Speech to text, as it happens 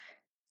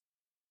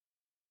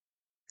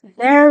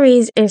There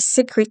is a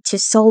secret to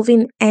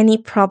solving any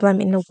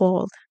problem in the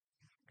world.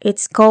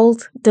 It's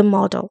called the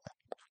model.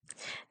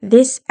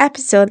 This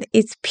episode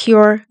is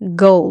pure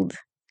gold.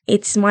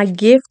 It's my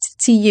gift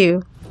to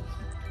you.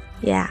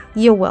 Yeah,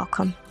 you're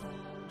welcome.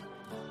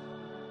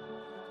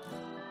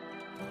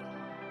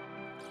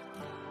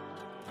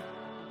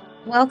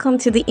 Welcome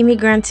to the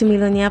Immigrant to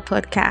Millionaire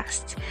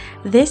podcast.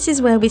 This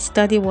is where we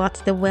study what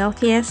the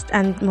wealthiest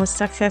and most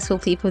successful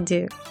people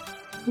do.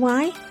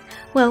 Why?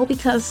 Well,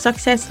 because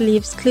success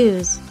leaves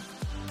clues.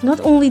 Not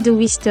only do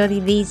we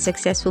study these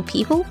successful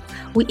people,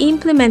 we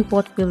implement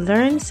what we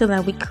learn so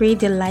that we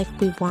create the life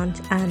we want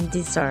and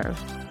deserve.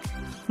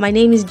 My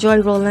name is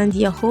Joy Roland,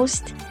 your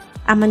host.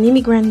 I'm an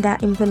immigrant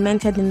that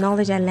implemented the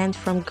knowledge I learned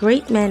from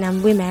great men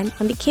and women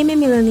and became a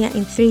millionaire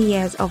in 3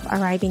 years of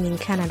arriving in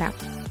Canada.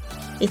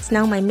 It's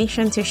now my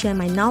mission to share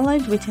my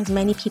knowledge with as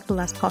many people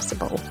as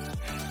possible.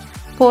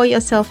 Pour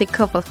yourself a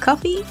cup of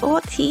coffee or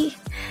tea.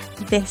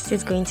 This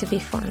is going to be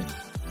fun.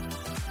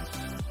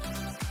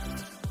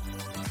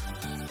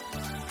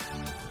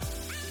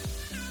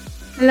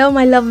 Hello,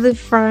 my lovely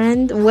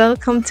friend.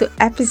 Welcome to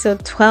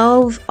episode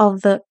 12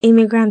 of the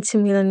Immigrant to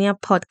Millionaire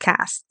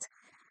podcast.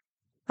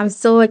 I'm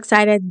so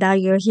excited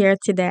that you're here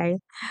today.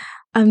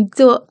 I'm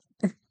so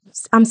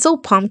I'm so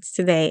pumped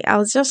today. I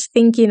was just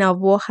thinking of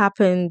what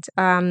happened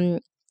a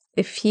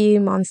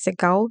few months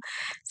ago.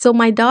 So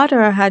my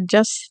daughter had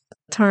just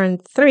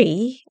turned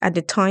 3 at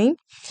the time,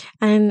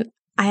 and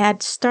I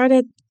had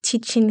started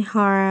teaching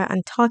her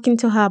and talking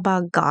to her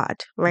about God,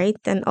 right?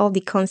 And all the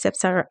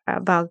concepts are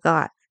about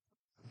God.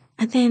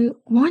 And then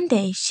one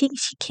day she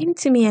came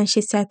to me and she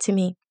said to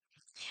me,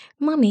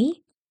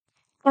 Mommy,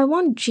 I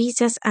want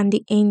Jesus and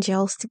the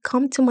angels to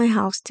come to my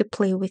house to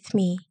play with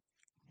me.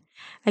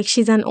 Like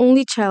she's an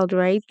only child,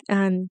 right?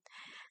 And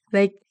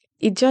like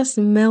it just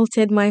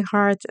melted my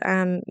heart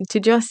to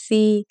just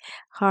see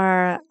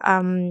her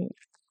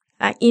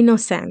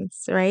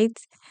innocence, right?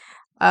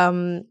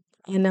 Um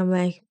and I'm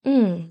like,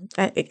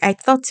 I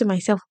thought to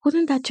myself,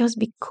 wouldn't that just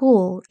be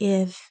cool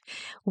if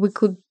we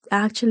could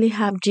actually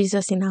have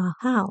Jesus in our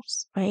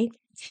house, right?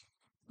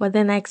 But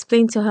then I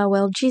explained to her,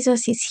 well,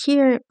 Jesus is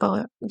here,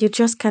 but you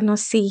just cannot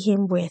see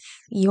him with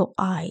your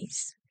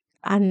eyes.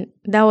 And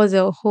that was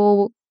a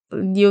whole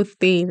new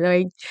thing.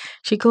 Like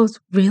she goes,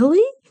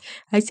 really?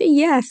 I say,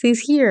 yes,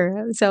 he's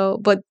here. So,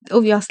 but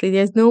obviously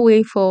there's no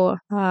way for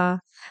a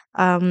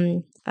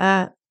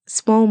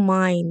small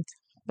mind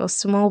or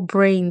small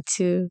brain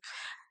to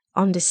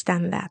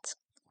understand that.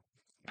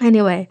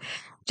 Anyway,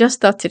 just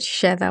thought to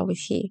share that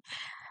with you.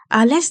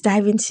 Let's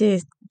dive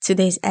into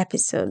today's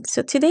episode.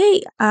 So,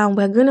 today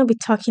we're going to be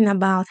talking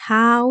about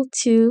how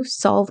to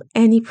solve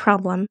any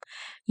problem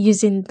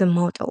using the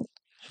model.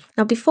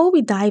 Now, before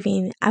we dive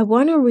in, I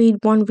want to read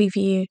one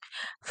review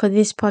for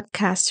this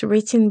podcast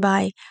written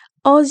by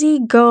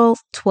Aussie Girl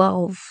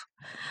 12.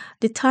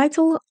 The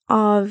title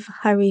of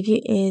her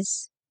review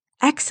is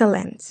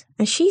Excellent,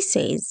 and she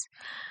says,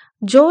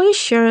 Joy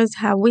shares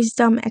her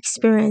wisdom,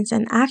 experience,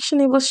 and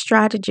actionable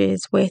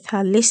strategies with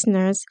her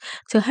listeners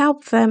to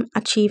help them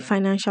achieve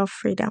financial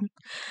freedom.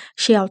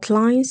 She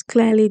outlines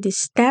clearly the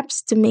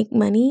steps to make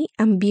money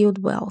and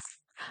build wealth.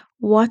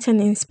 What an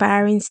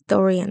inspiring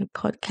story and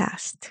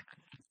podcast.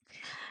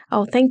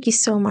 Oh, thank you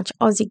so much,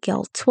 Aussie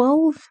Girl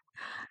 12.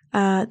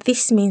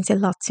 This means a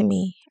lot to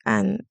me,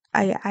 and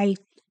I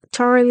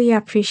thoroughly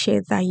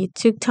appreciate that you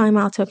took time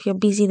out of your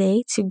busy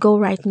day to go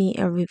write me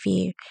a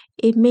review.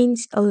 It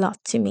means a lot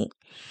to me.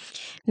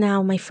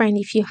 Now, my friend,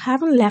 if you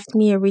haven't left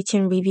me a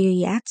written review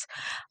yet,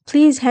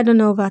 please head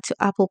on over to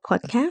Apple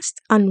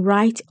Podcast and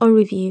write a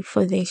review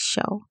for this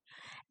show.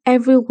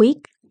 Every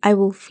week, I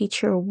will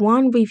feature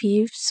one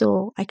review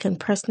so I can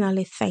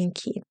personally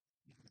thank you.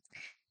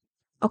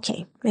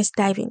 Okay, let's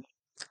dive in.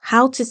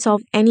 How to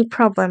solve any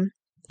problem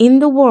in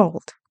the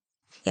world.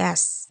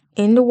 Yes,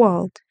 in the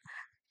world.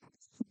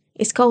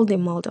 It's called the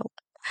model.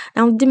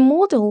 Now, the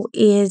model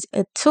is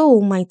a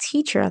tool my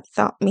teacher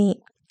taught me.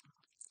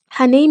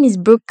 Her name is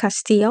Brooke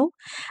Castillo,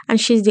 and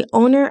she's the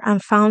owner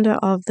and founder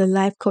of the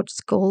Life Coach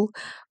School,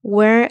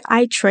 where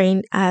I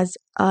train as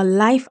a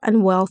life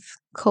and wealth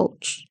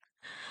coach.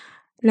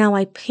 Now,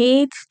 I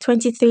paid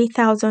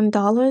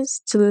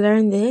 $23,000 to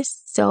learn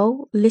this,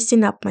 so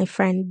listen up, my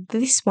friend.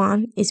 This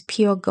one is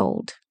pure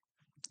gold.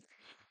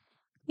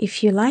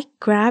 If you like,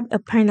 grab a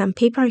pen and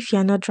paper if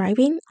you're not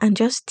driving and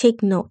just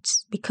take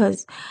notes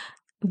because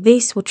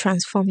this will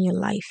transform your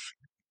life.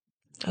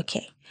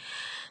 Okay,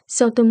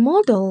 so the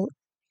model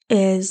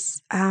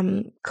is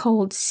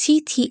called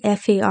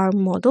CTFAR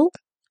model.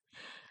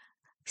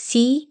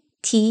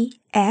 CTFAR,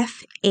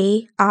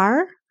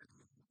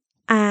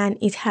 and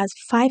it has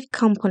 5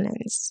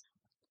 components.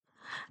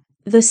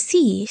 The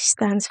C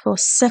stands for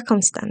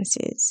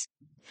circumstances.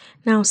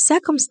 Now,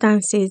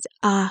 circumstances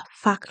are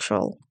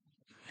factual.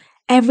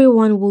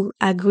 Everyone will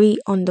agree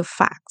on the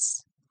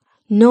facts.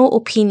 No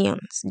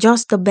opinions,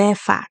 just the bare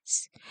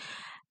facts.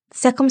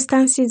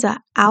 Circumstances are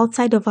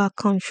outside of our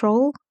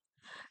control.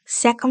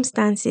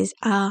 Circumstances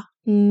are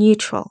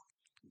neutral.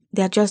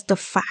 They're just the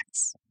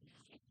facts.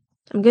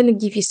 I'm going to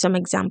give you some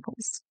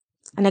examples.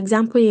 An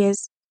example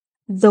is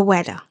the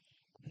weather.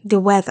 The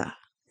weather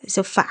is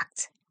a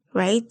fact,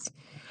 right?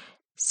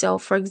 So,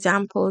 for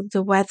example,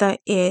 the weather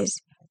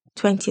is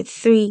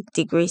 23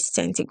 degrees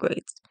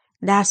centigrade.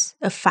 That's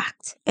a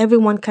fact.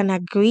 Everyone can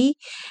agree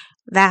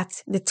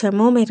that the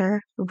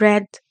thermometer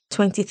read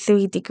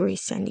 23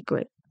 degrees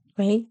centigrade,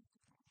 right?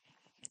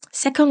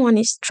 Second one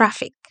is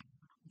traffic.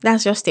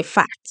 That's just a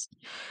fact.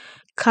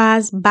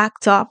 Cars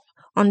backed up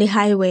on the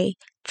highway,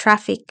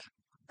 traffic,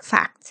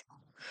 fact.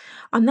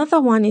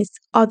 Another one is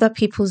other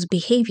people's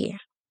behavior,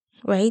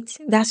 right?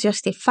 That's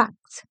just a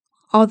fact.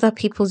 Other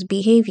people's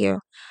behavior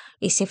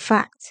is a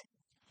fact.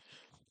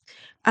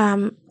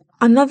 Um,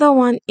 Another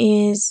one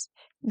is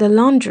the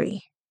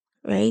laundry,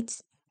 right?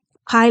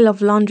 Pile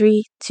of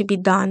laundry to be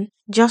done.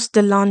 Just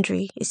the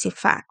laundry is a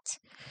fact.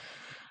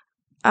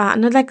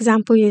 Another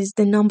example is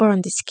the number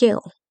on the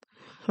scale,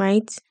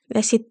 right?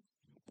 Let's say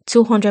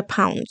 200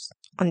 pounds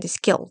on the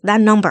scale.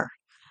 That number,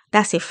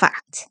 that's a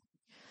fact.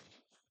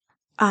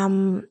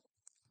 Um,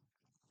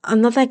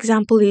 Another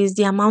example is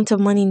the amount of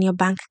money in your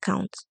bank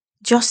account.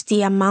 Just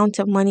the amount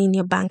of money in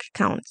your bank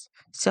account.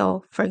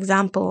 So, for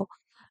example,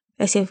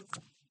 let's say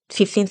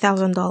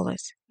 $15,000.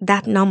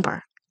 That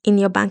number in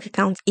your bank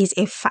account is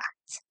a fact.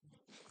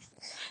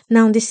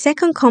 Now, the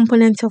second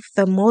component of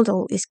the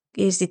model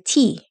is the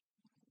T.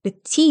 The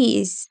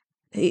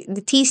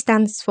T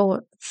stands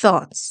for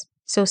thoughts.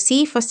 So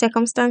C for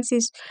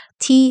circumstances,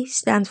 T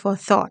stands for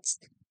thoughts.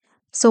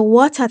 So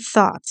what are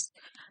thoughts?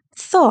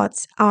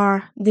 Thoughts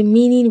are the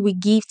meaning we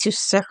give to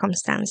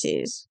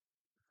circumstances.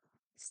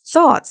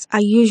 Thoughts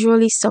are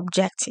usually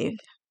subjective.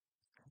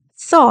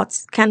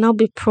 Thoughts cannot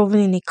be proven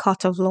in a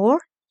court of law,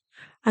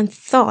 and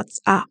thoughts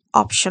are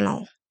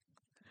optional.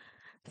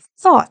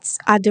 Thoughts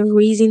are the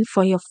reason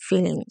for your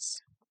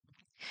feelings.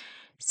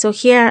 So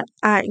here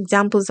are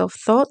examples of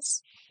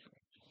thoughts.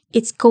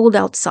 It's cold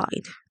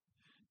outside,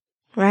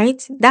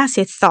 right? That's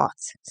a thought.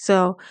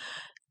 So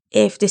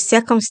if the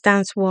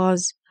circumstance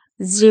was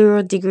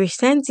 0 degrees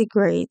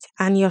centigrade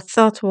and your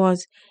thought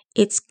was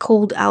it's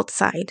cold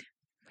outside,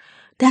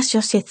 that's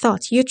just a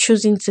thought. You're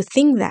choosing to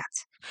think that.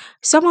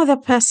 Some other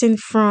person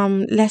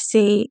from, let's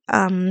say,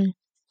 the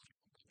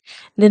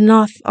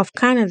north of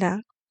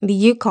Canada, the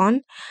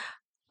Yukon,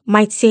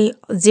 might say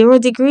 0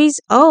 degrees.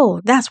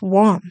 Oh, that's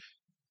warm,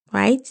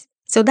 right?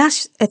 So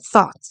that's a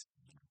thought.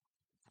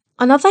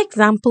 Another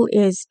example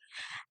is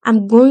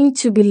I'm going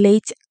to be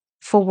late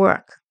for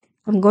work.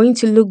 I'm going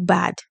to look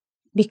bad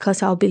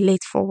because I'll be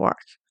late for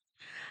work.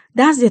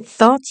 That's the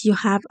thought you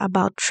have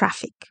about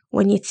traffic.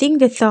 When you think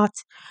the thought,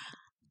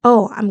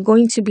 oh, I'm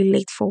going to be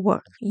late for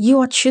work, you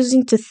are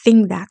choosing to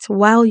think that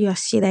while you're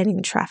seated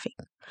in traffic.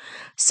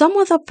 Some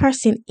other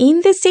person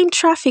in the same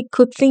traffic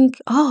could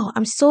think, oh,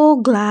 I'm so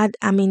glad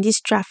I'm in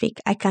this traffic.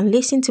 I can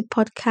listen to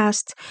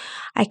podcasts.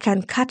 I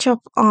can catch up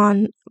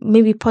on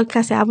maybe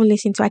podcasts I haven't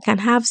listened to. I can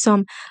have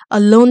some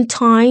alone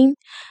time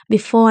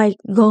before I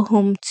go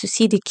home to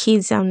see the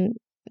kids and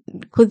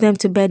put them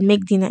to bed,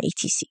 make dinner,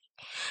 etc.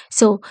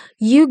 So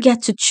you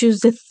get to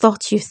choose the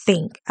thought you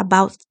think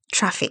about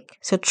traffic.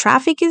 So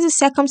traffic is a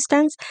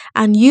circumstance,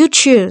 and you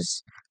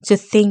choose to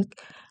think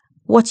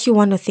what you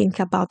want to think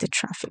about the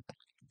traffic.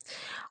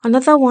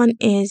 Another one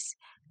is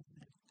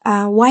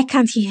why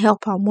can't he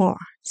help her more?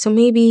 So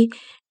maybe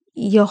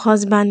your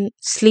husband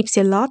sleeps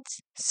a lot.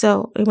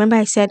 So remember,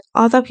 I said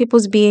other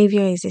people's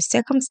behavior is a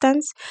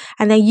circumstance,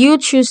 and then you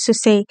choose to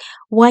say,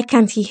 why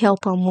can't he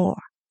help her more?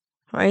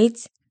 Right?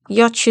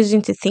 You're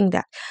choosing to think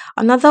that.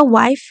 Another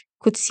wife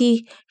could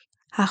see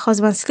her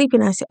husband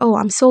sleeping and say, oh,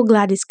 I'm so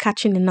glad he's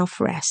catching enough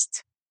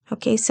rest.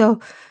 Okay, so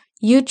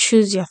you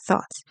choose your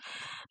thoughts.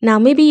 Now,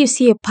 maybe you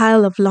see a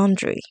pile of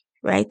laundry,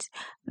 right?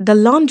 The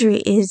laundry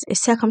is a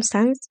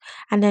circumstance,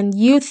 and then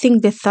you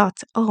think the thought,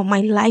 oh,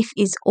 my life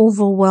is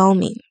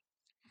overwhelming.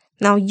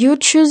 Now, you're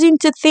choosing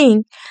to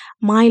think,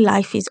 my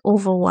life is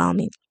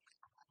overwhelming.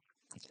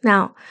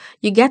 Now,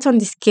 you get on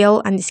the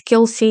scale, and the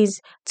scale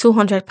says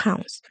 200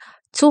 pounds.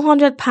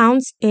 200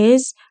 pounds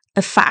is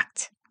a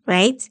fact,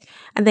 right?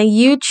 And then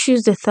you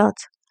choose the thought,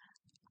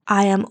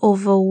 I am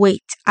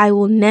overweight. I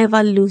will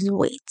never lose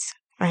weight,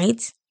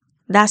 right?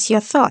 That's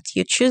your thought.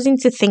 You're choosing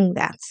to think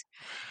that.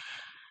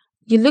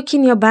 You look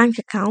in your bank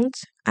account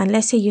and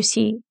let's say you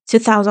see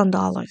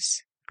 $2,000,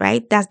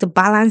 right? That's the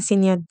balance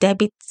in your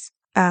debit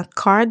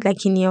card,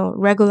 like in your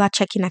regular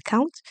checking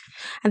account.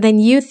 And then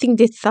you think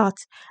the thought,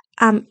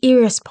 I'm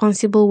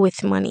irresponsible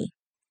with money.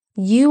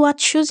 You are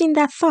choosing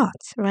that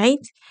thought, right?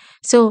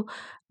 So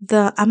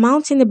the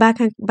amount in the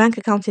bank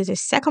account is a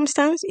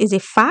circumstance, is a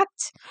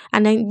fact,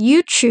 and then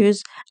you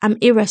choose, I'm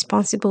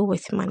irresponsible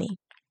with money.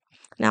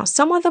 Now,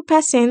 some other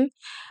person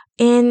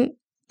in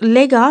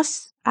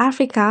Lagos,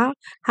 Africa,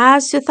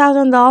 has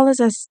 $2,000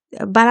 as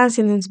a balance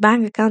in his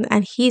bank account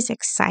and he's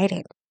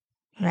excited,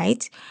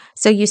 right?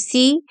 So you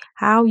see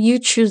how you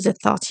choose the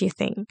thoughts you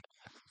think.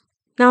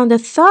 Now, the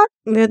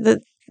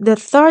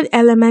third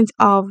element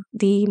of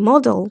the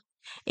model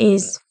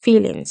is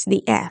feelings,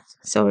 the F.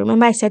 So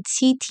remember I said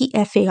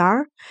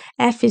CTFAR.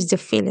 F is the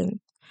feeling.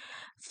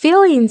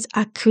 Feelings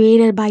are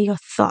created by your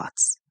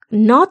thoughts,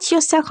 not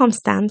your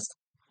circumstance.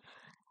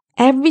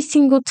 Every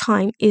single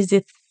time is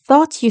the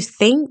thought you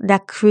think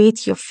that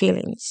creates your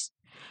feelings.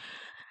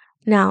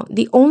 Now,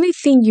 the only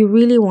thing you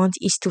really want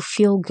is to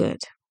feel good,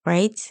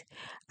 right?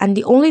 And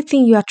the only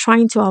thing you are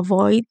trying to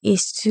avoid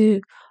is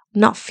to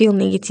not feel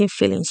negative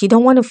feelings. You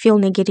don't want to feel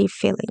negative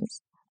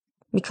feelings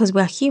because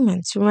we're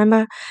humans.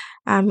 Remember,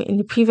 in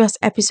the previous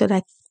episode,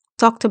 I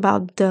talked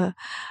about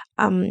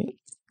um,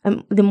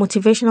 the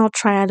motivational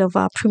triad of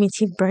our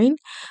primitive brain,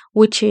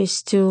 which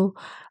is to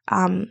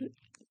um,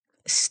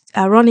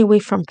 run away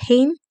from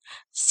pain,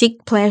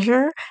 seek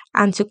pleasure,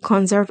 and to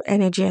conserve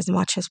energy as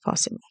much as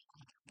possible.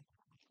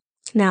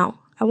 Now,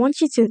 I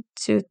want you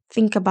to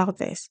think about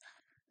this.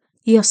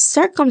 Your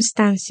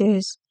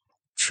circumstances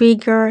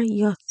trigger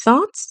your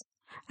thoughts,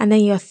 and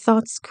then your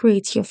thoughts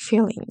create your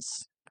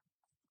feelings.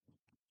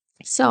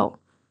 So,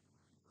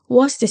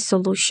 what's the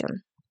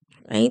solution,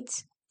 right?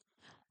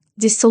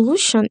 The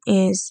solution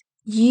is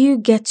you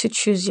get to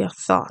choose your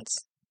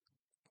thoughts.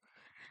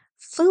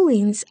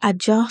 Feelings are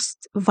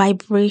just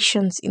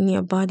vibrations in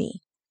your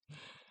body.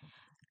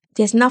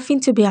 There's nothing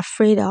to be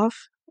afraid of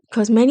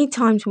because many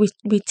times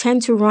we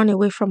tend to run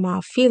away from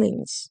our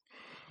feelings.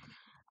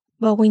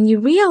 But when you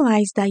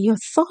realize that your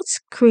thoughts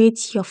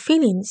create your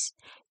feelings,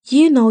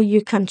 you know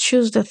you can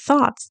choose the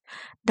thoughts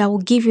that will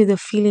give you the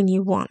feeling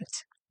you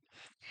want.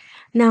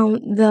 Now,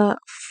 the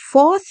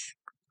fourth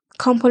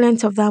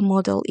component of that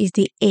model is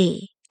the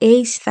A.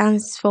 A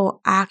stands for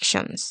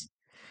actions.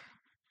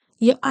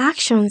 Your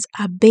actions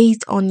are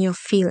based on your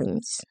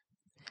feelings.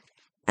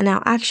 And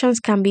our actions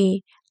can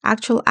be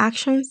actual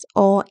actions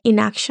or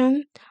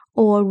inaction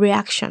or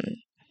reaction.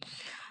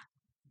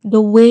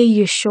 The way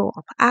you show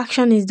up.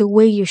 Action is the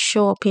way you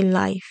show up in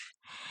life.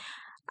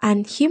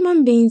 And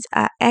human beings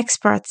are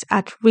experts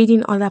at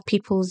reading other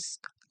people's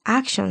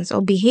actions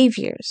or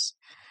behaviors.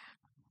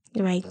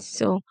 Right?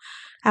 So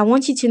I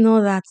want you to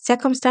know that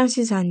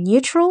circumstances are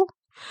neutral.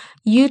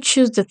 You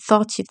choose the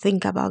thoughts you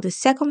think about the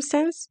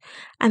circumstance,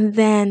 and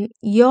then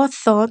your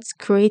thoughts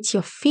create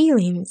your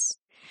feelings,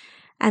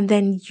 and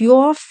then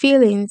your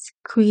feelings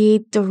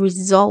create the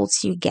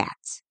results you get.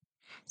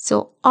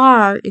 So,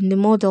 R in the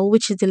model,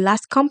 which is the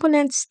last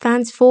component,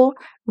 stands for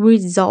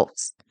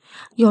results.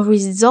 Your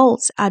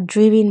results are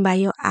driven by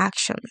your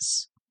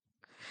actions.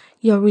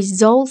 Your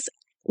results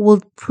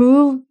will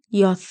prove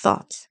your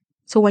thought.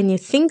 So, when you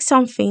think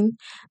something,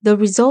 the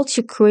results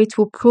you create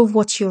will prove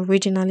what you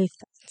originally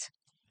thought.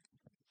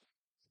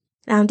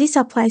 Now, this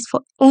applies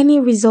for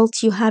any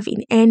result you have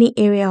in any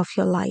area of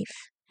your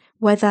life,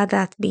 whether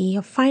that be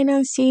your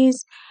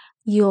finances,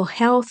 your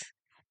health,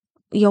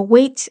 your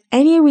weight,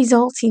 any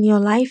result in your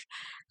life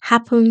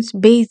happens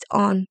based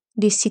on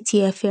the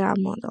CTFAR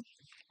model.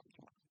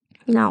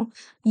 Now,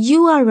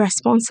 you are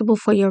responsible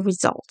for your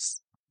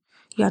results.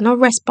 You are not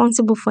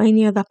responsible for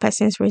any other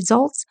person's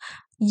results.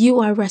 You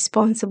are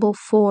responsible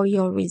for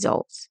your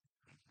results.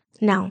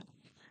 Now,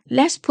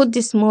 let's put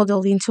this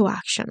model into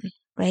action,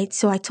 right?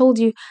 So I told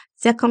you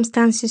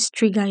circumstances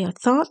trigger your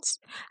thoughts,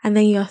 and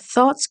then your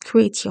thoughts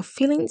create your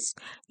feelings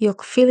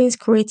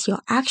create your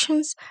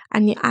actions,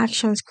 and your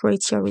actions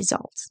create your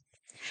results.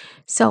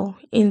 So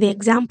in the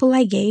example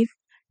I gave,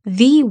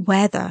 the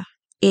weather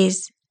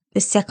is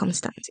the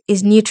circumstance,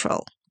 is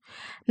neutral.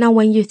 Now,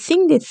 when you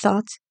think the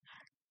thought,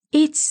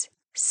 it's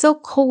so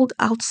cold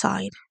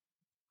outside,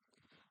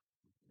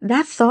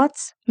 that thought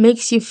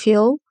makes you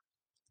feel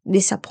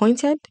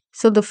disappointed.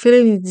 So the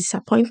feeling is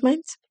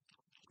disappointment.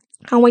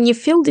 And when you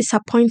feel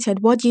disappointed,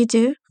 what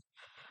do?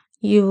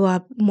 You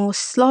are more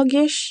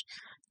sluggish,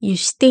 you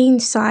stay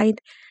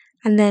inside,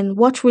 and then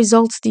what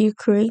results do you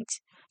create?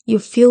 You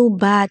feel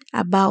bad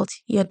about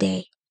your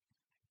day,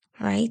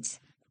 right?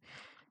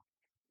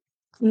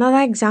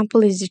 Another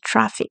example is the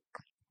traffic.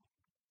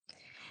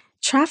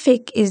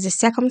 Traffic is the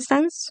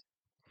circumstance.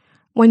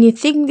 When you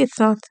think the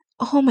thought,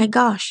 oh my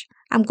gosh,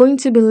 I'm going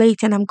to be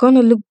late and I'm going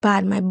to look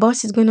bad, my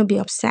boss is going to be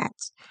upset.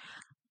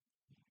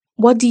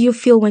 What do you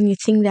feel when you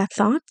think that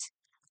thought?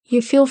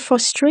 You feel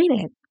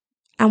frustrated.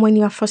 And when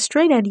you're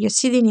frustrated, you're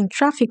sitting in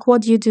traffic,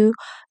 what do?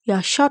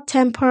 You're short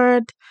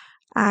tempered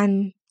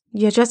and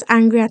you're just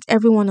angry at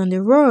everyone on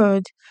the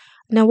road.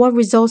 Now, what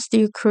results do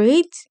you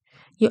create?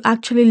 You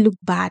actually look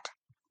bad,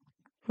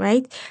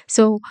 right?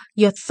 So,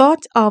 your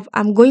thought of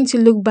I'm going to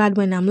look bad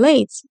when I'm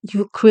late,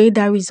 you create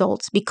that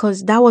result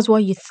because that was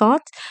what you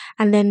thought.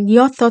 And then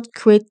your thought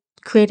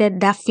created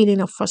that feeling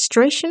of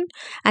frustration.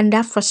 And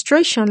that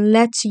frustration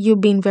led to you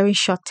being very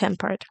short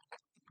tempered.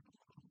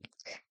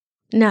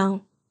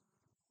 Now,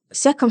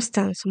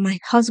 circumstance, my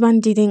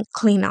husband didn't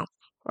clean up,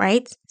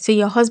 right? So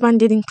your husband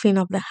didn't clean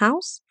up the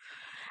house.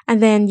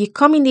 And then you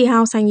come in the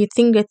house and you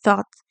think the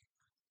thought,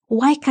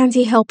 why can't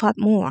he help out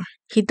more?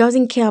 He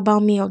doesn't care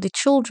about me or the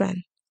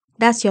children.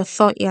 That's your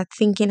thought you're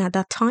thinking at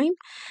that time.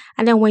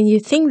 And then when you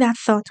think that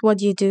thought, what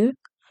do?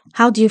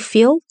 How do you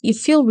feel? You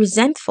feel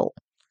resentful.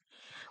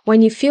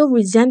 When you feel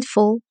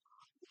resentful,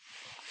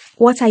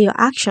 what are your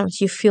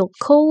actions? You feel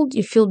cold,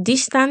 you feel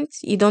distant,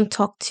 you don't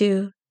talk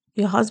to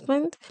your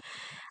husband.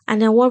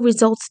 And then what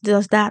results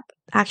does that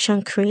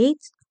action create?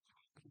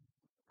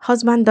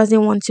 Husband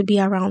doesn't want to be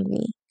around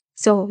me.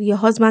 So your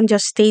husband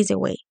just stays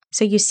away.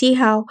 So you see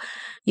how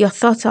your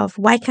thought of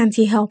why can't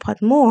he help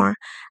out more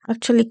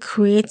actually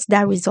creates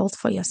that result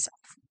for yourself.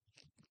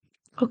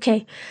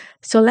 Okay,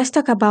 so let's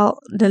talk about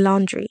the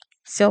laundry.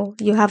 So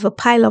you have a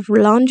pile of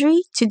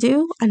laundry to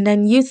do, and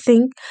then you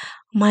think,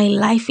 my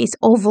life is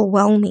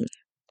overwhelming.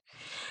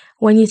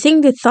 When you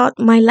think the thought,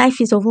 my life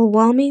is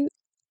overwhelming,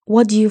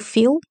 what do you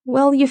feel?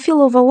 Well, you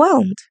feel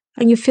overwhelmed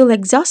and you feel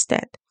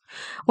exhausted.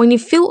 When you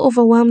feel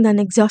overwhelmed and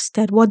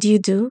exhausted, what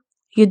do?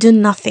 You do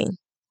nothing,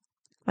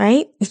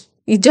 right?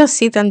 You just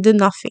sit and do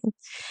nothing.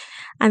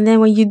 And then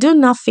when you do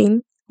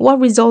nothing, what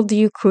result do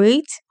you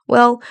create?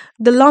 Well,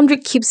 the laundry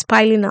keeps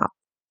piling up.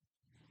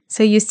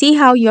 So you see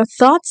how your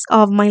thoughts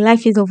of my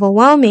life is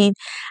overwhelming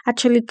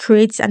actually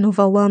creates an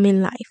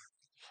overwhelming life.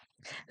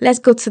 Let's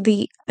go to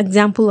the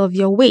example of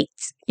your weight.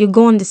 You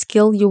go on the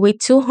scale, you weigh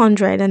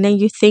 200, and then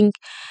you think,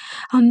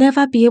 I'll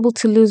never be able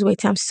to lose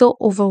weight. I'm so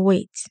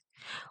overweight.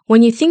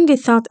 When you think the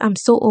thought, I'm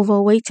so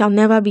overweight, I'll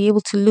never be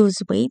able to lose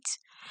weight,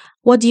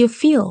 what do you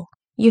feel?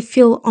 You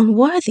feel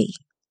unworthy.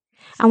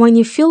 And when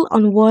you feel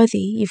unworthy,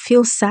 you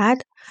feel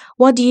sad,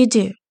 what do you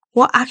do?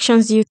 What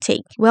actions do you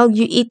take? Well,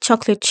 you eat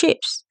chocolate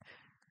chips.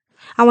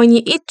 And when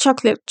you eat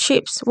chocolate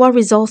chips, what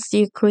results do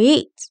you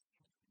create?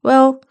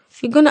 Well,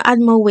 you're going to add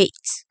more weight.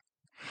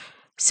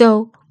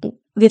 So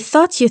the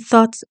thought you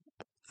thought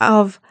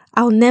of,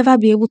 I'll never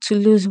be able to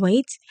lose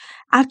weight,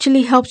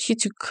 actually helps you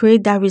to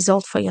create that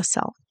result for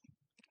yourself.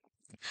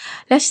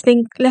 Let's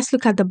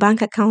look at the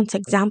bank account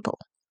example.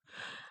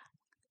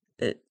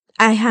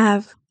 I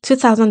have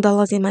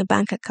 $2,000 in my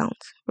bank account,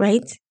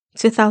 right?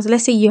 2000,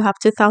 let's say you have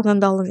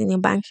 $2,000 in your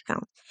bank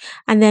account,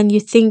 and then you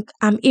think,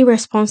 I'm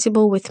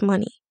irresponsible with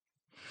money.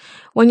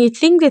 When you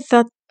think the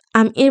thought,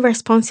 I'm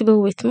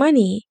irresponsible with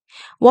money,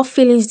 what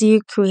feelings do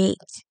you create?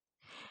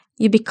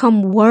 You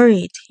become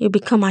worried, you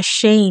become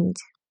ashamed.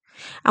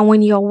 And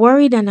when you're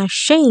worried and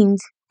ashamed,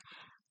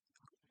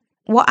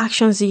 what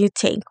actions do you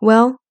take?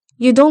 Well,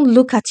 you don't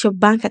look at your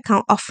bank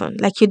account often.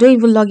 Like you don't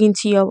even log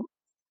into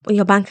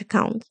your bank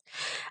account.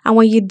 And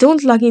when you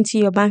don't log into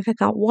your bank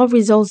account, what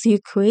results do you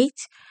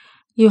create?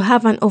 You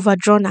have an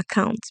overdrawn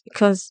account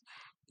because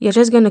you're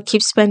just going to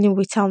keep spending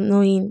without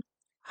knowing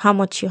how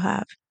much you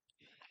have.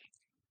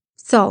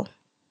 So,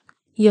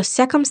 your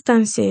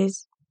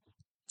circumstances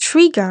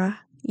trigger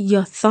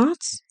your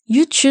thoughts.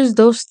 You choose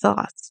those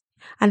thoughts.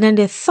 And then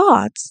the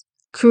thoughts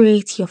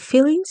create your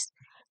feelings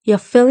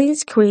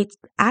create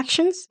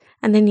actions,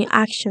 and then your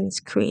actions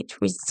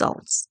create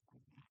results.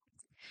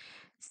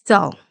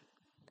 So,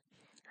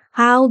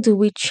 how do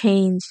we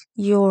change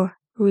your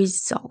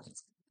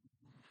results?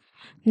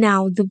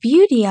 Now, the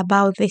beauty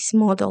about this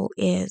model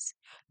is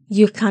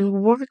you can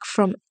work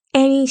from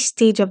any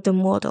stage of the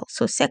model.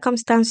 So,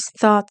 circumstance,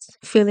 thoughts,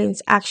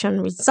 feelings,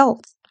 action,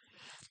 results.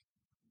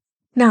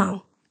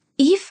 Now,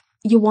 if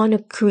you want to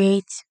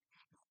create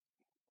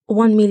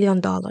 $1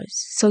 million,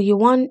 so you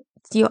want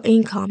your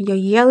income, your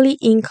yearly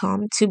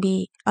income to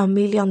be $1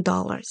 million.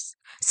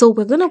 So,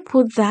 we're going to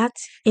put that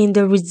in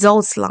the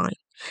results line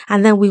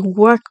and then we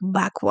work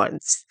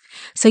backwards.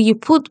 So, you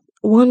put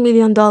 $1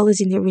 million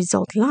in the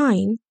result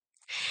line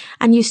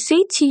and you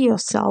say to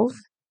yourself,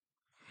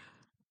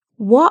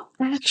 what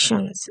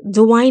actions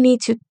do I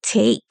need to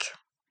take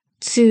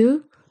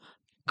to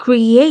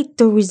create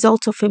the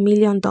result of $1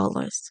 million?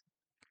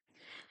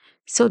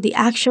 So the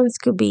actions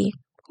could be,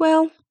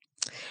 well,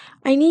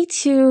 I need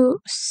to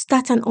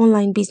start an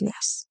online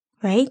business,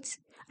 right?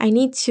 I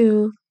need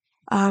to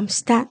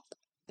start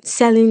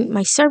selling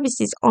my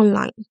services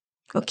online.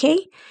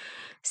 Okay.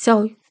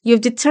 So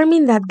you've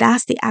determined that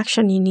that's the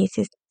action you need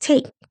to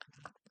take.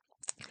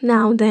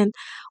 Now, then,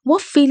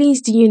 what feelings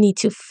do you need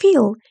to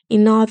feel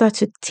in order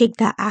to take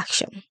that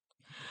action?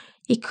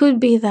 It could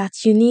be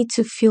that you need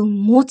to feel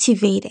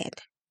motivated,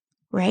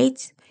 right?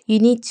 You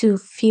need to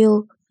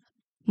feel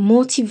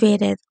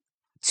motivated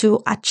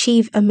to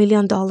achieve $1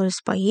 million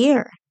per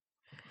year.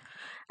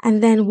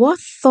 And then, what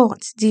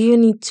thoughts do you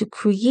need to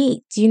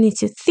create? Do you need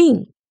to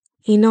think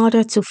in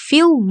order to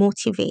feel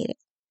motivated?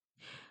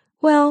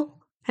 Well,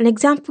 an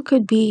example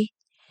could be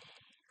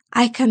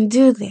I can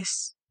do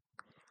this,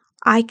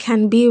 I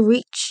can be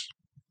rich.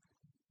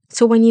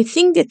 So when you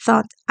think the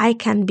thought, I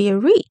can be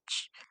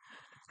rich,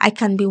 I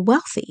can be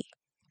wealthy,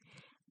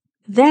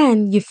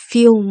 then you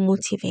feel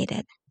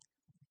motivated.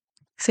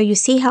 So you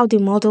see how the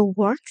model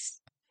works?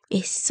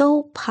 It's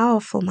so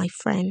powerful, my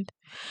friend.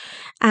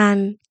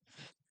 And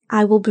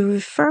I will be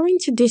referring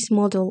to this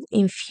model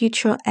in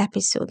future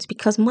episodes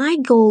because my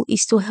goal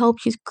is to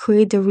help you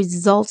create the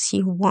results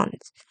you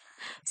want.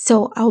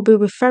 So I'll be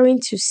referring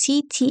to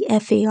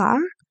CTFAR.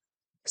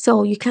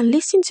 So you can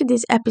listen to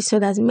this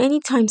episode as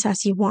many times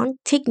as you want.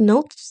 Take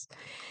notes.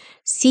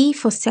 C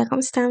for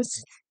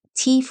circumstance,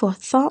 T for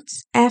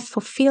thoughts, F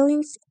for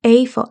feelings,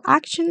 A for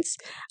actions,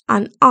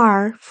 and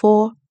R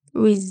for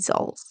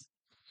results.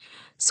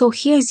 So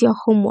here's your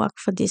homework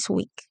for this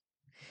week.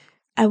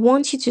 I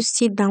want you to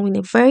sit down in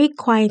a very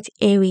quiet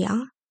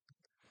area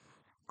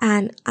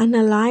and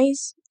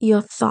analyze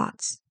your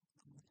thoughts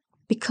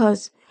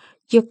because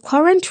your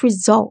current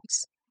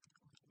results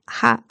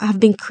have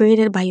been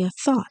created by your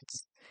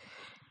thoughts.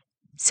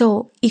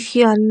 So if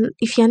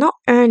you're not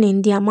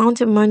earning the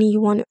amount of money you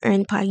want to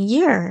earn per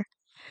year,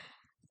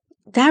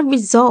 that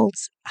result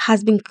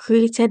has been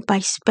created by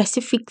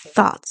specific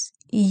thoughts.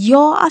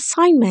 Your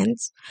assignment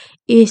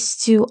is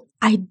to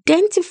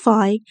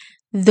identify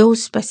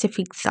those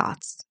specific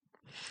thoughts.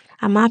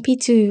 I'm happy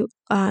to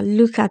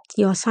look at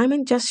your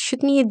assignment. Just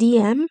shoot me a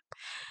DM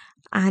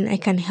and I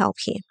can help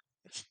you.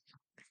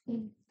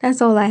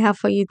 That's all I have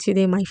for you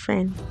today, my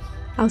friend.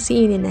 I'll see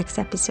you in the next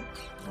episode.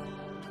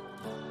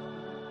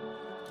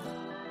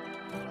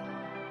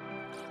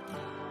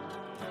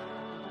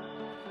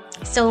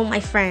 So, my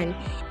friend,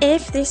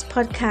 if this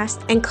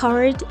podcast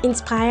encouraged,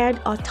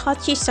 inspired, or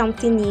taught you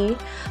something new,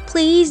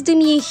 please do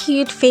me a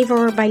huge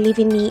favor by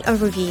leaving me a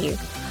review.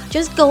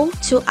 Just go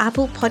to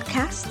Apple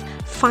Podcast,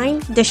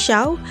 find the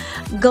show,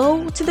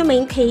 go to the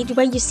main page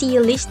where you see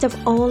a list of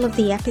all of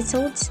the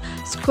episodes,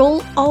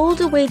 scroll all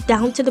the way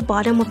down to the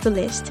bottom of the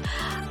list,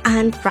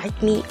 and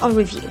write me a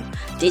review.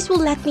 This will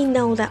let me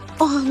know that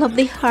all of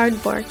the hard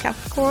work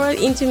I've poured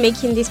into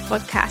making this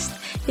podcast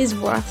is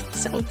worth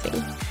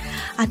something.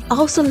 I'd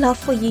also love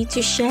for you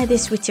to share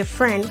this with your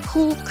friend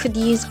who could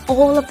use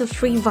all of the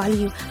free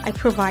value I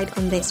provide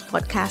on this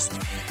podcast.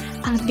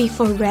 I'll be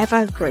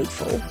forever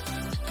grateful.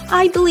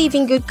 I believe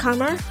in good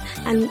karma,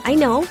 and I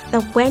know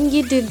that when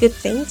you do good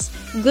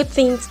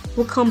things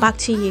will come back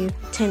to you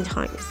 10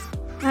 times.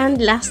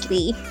 And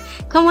lastly,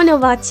 come on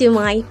over to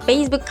my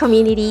Facebook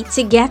community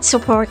to get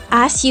support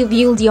as you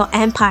build your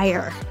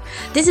empire.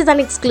 This is an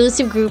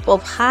exclusive group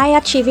of high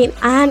achieving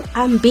and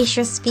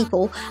ambitious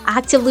people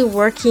actively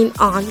working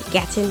on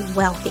getting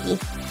wealthy.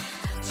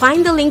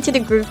 Find the link to the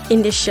group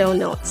in the show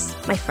notes,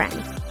 my friend.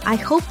 I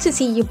hope to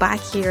see you back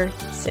here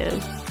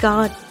soon.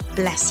 God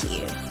bless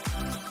you.